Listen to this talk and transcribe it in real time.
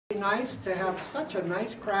Nice to have such a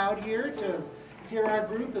nice crowd here to hear our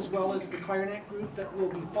group as well as the clarinet group that will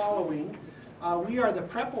be following. We are the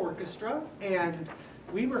prep orchestra, and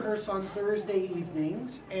we rehearse on Thursday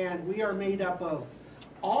evenings, and we are made up of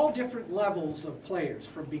all different levels of players,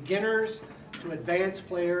 from beginners to advanced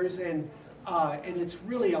players, and it's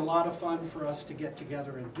really a lot of fun for us to get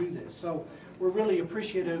together and do this. So we're really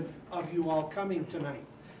appreciative of you all coming tonight.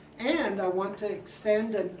 And I want to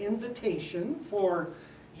extend an invitation for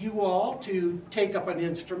you all to take up an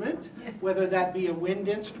instrument, whether that be a wind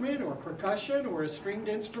instrument or percussion or a stringed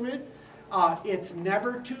instrument. It's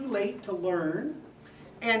never too late to learn.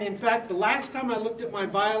 And in fact, the last time I looked at my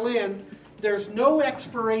violin, there's no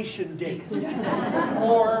expiration date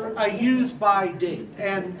or a use-by date.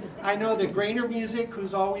 And I know that Grainer Music,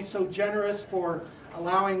 who's always so generous for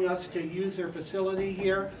allowing us to use their facility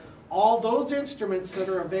here, all those instruments that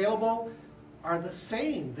are available are the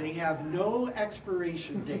same. They have no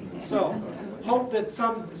expiration date. So hope that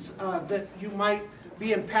that you might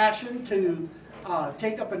be impassioned to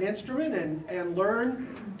take up an instrument and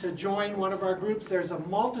learn to join one of our groups. There's a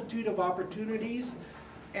multitude of opportunities.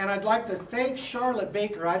 And I'd like to thank Charlotte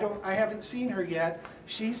Baker. I haven't seen her yet.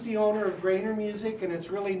 She's the owner of Grainer Music, and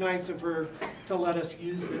it's really nice of her to let us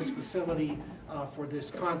use this facility for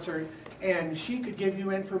this concert. And she could give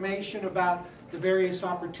you information about the various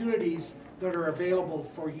opportunities that are available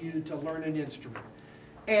for you to learn an instrument.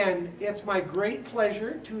 And it's my great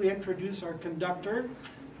pleasure to introduce our conductor,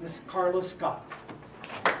 Miss Carla Scott.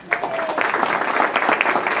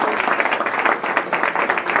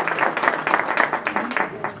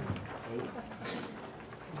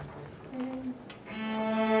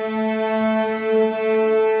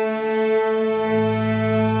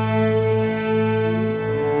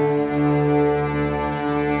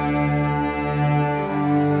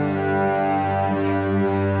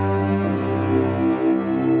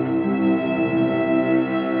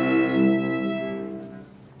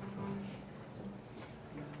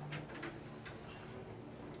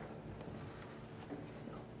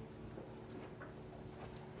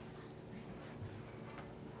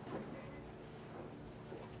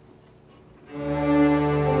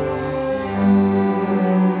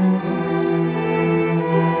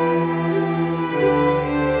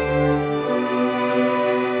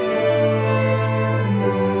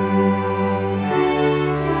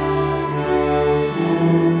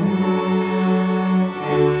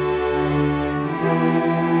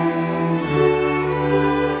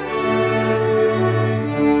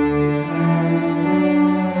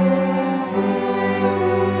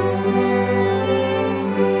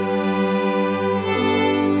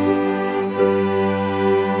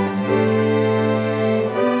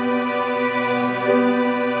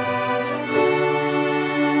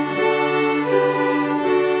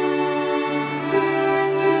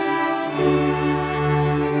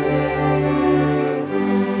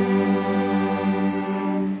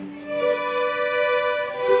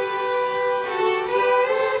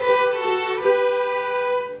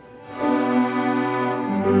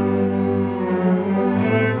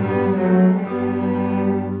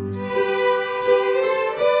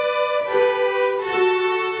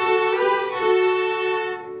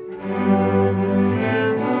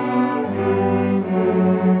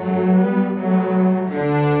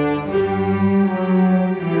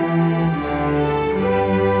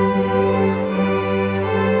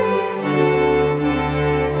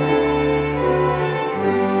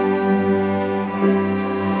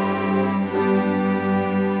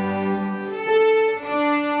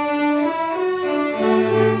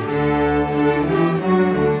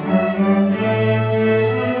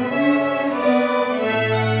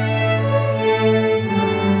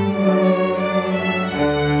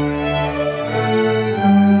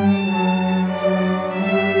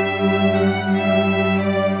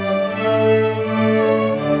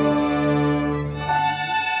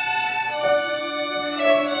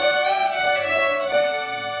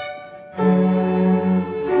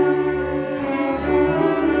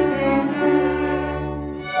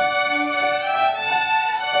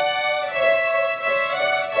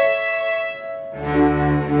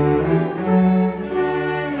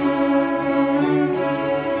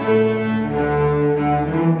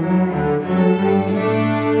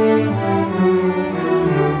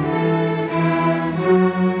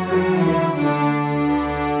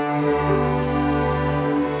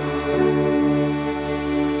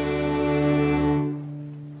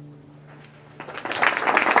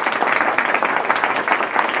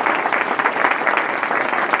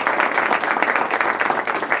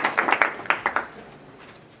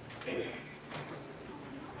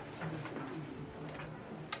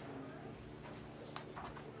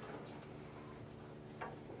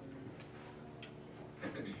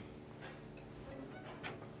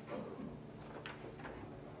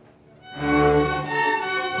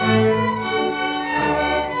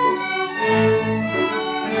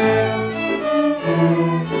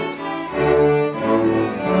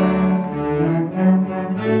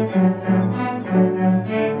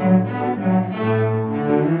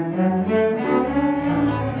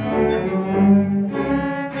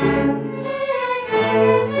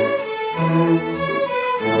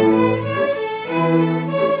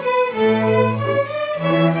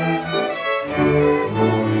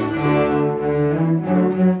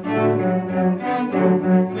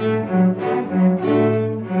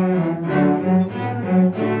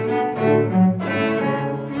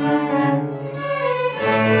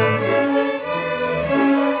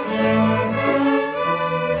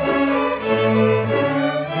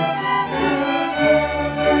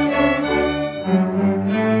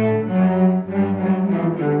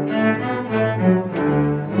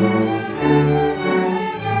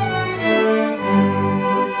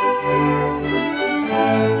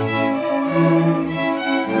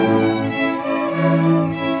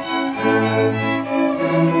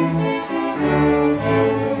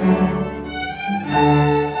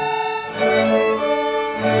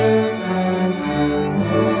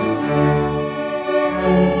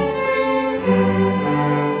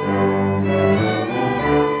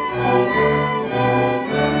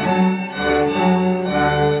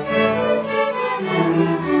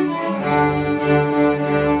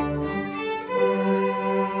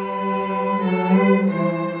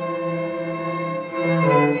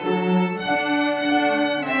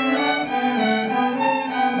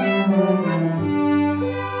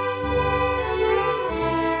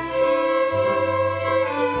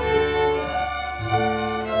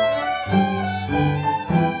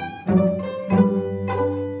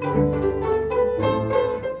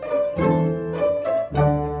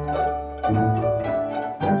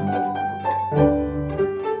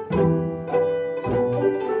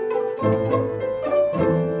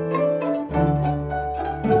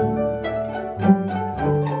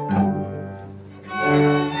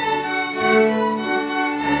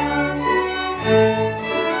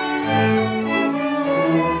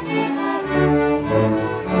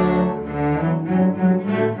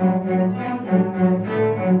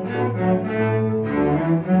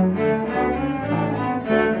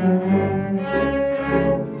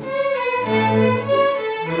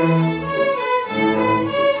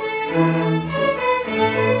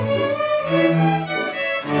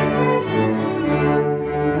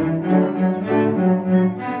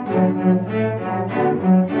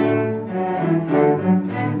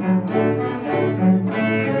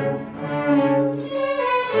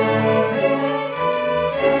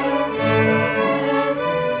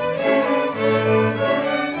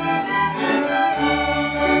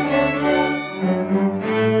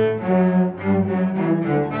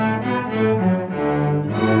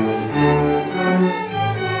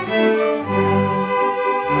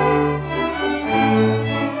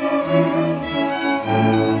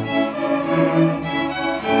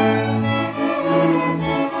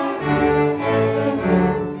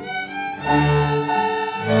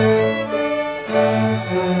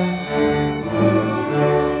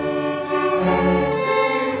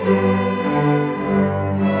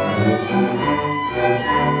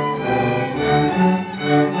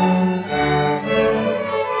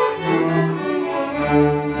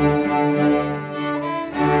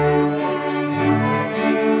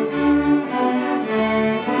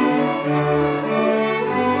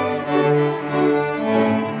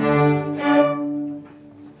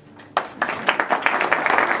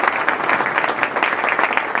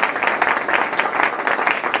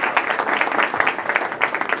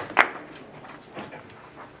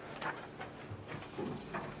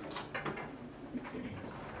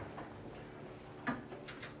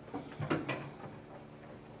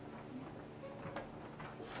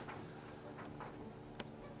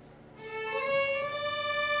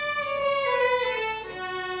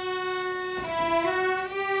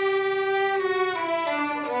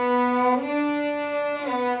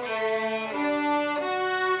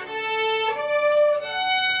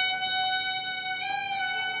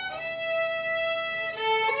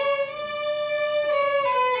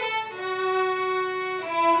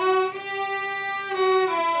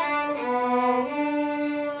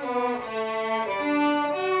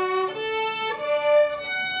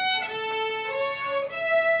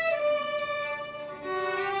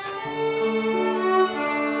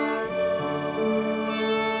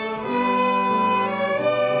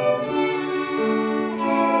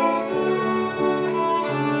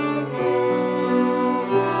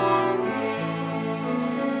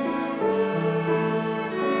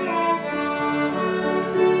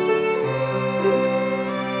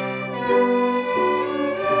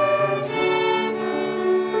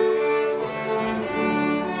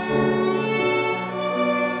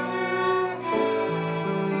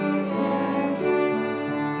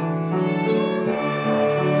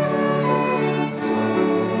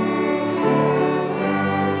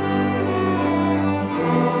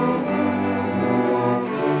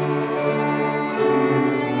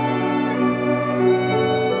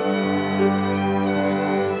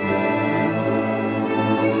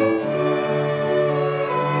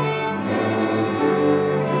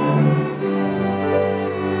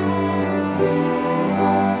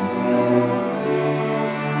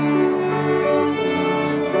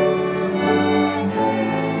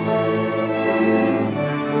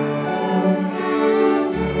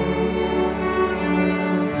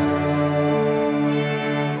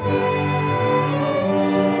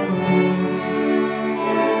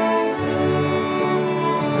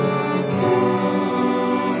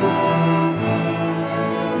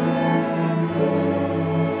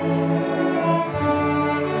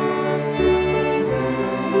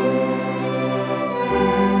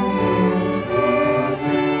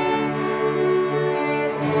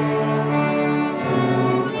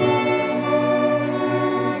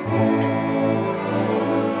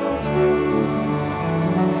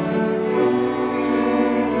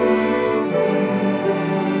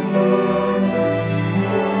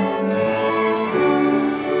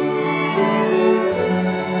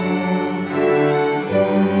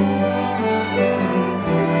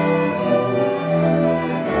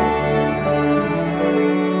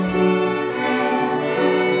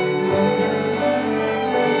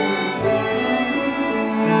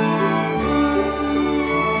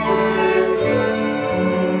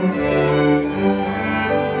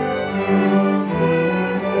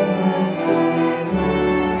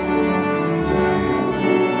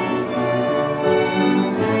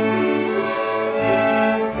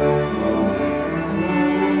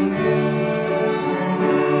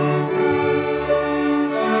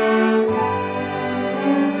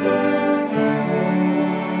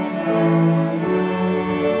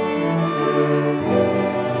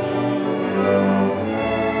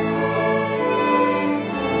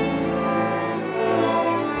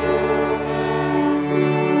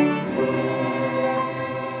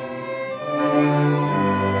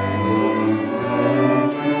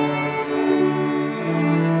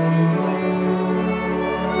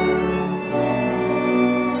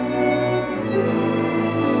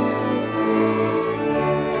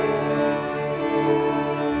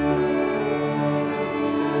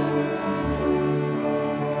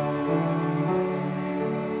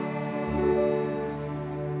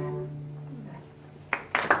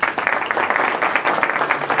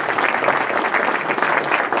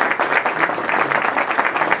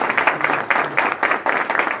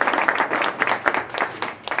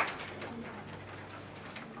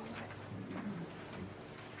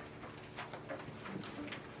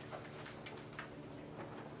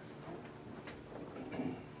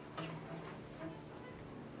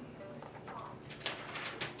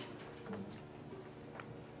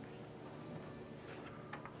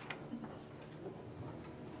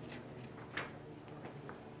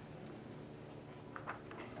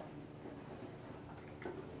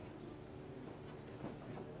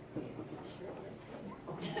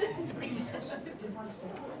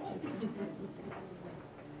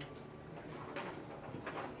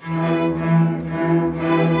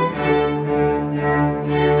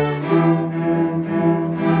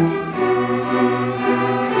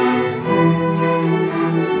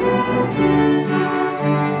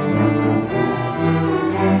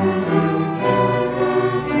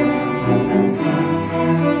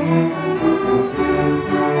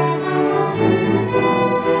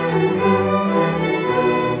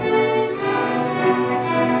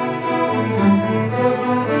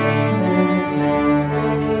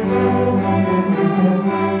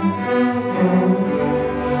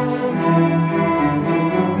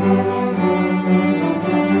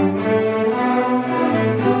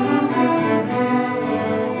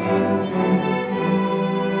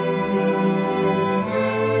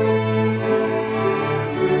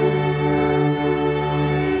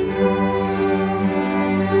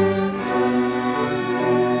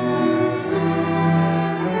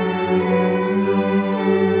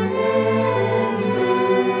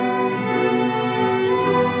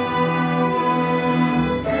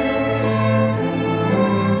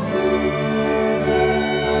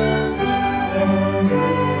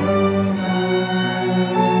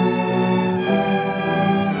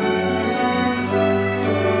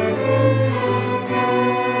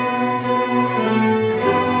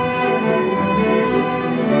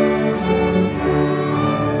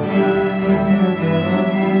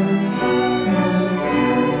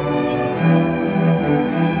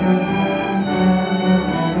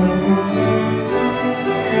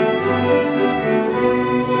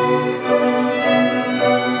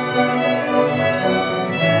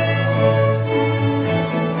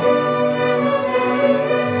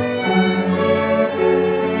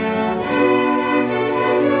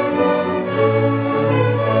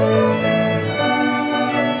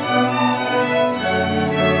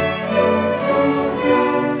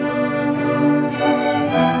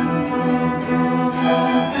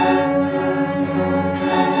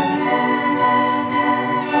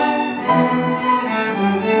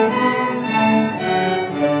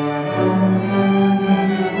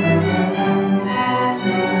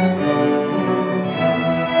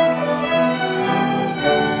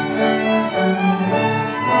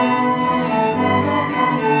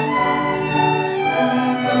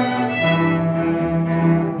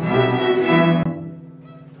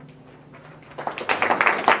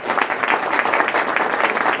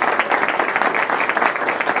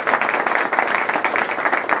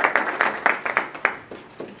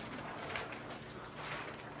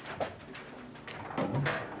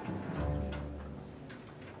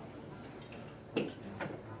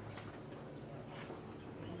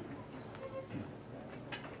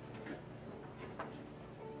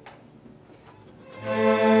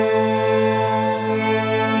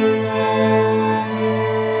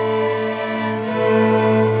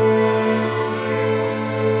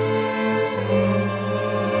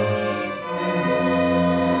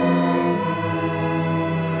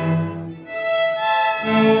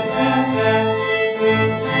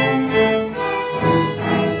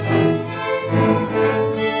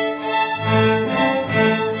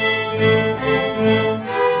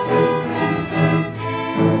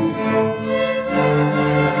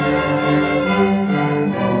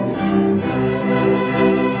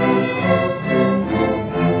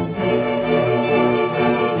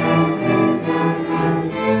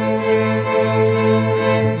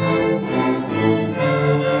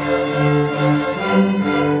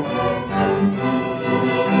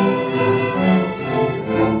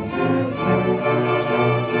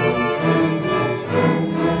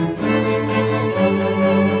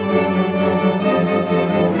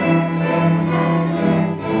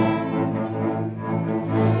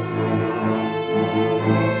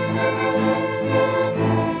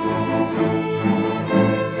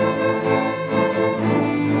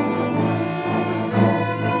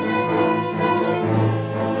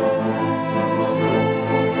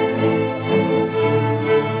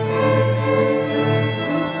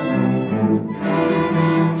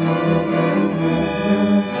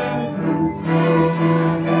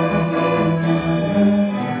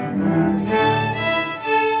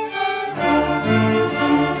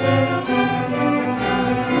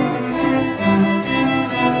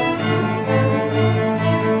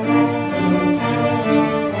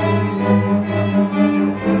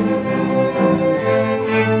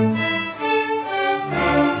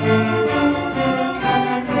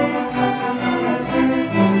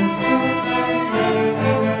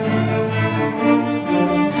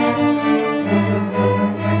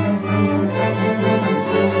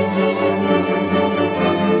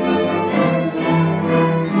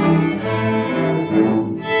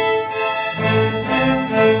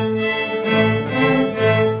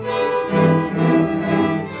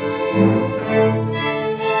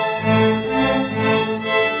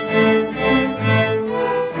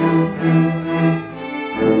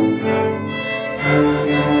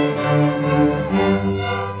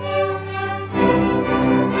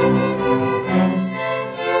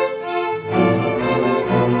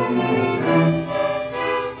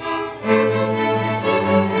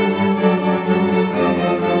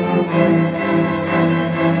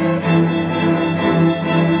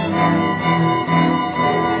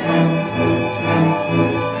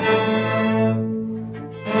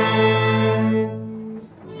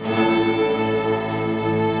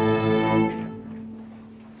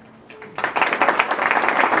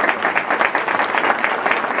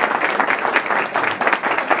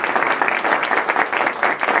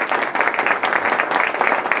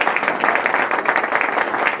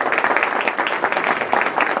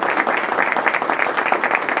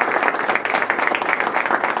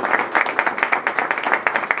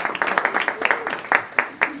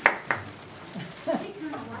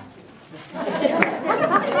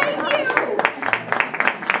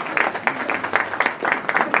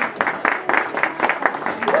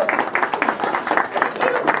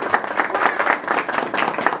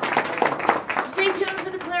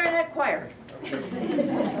 tired.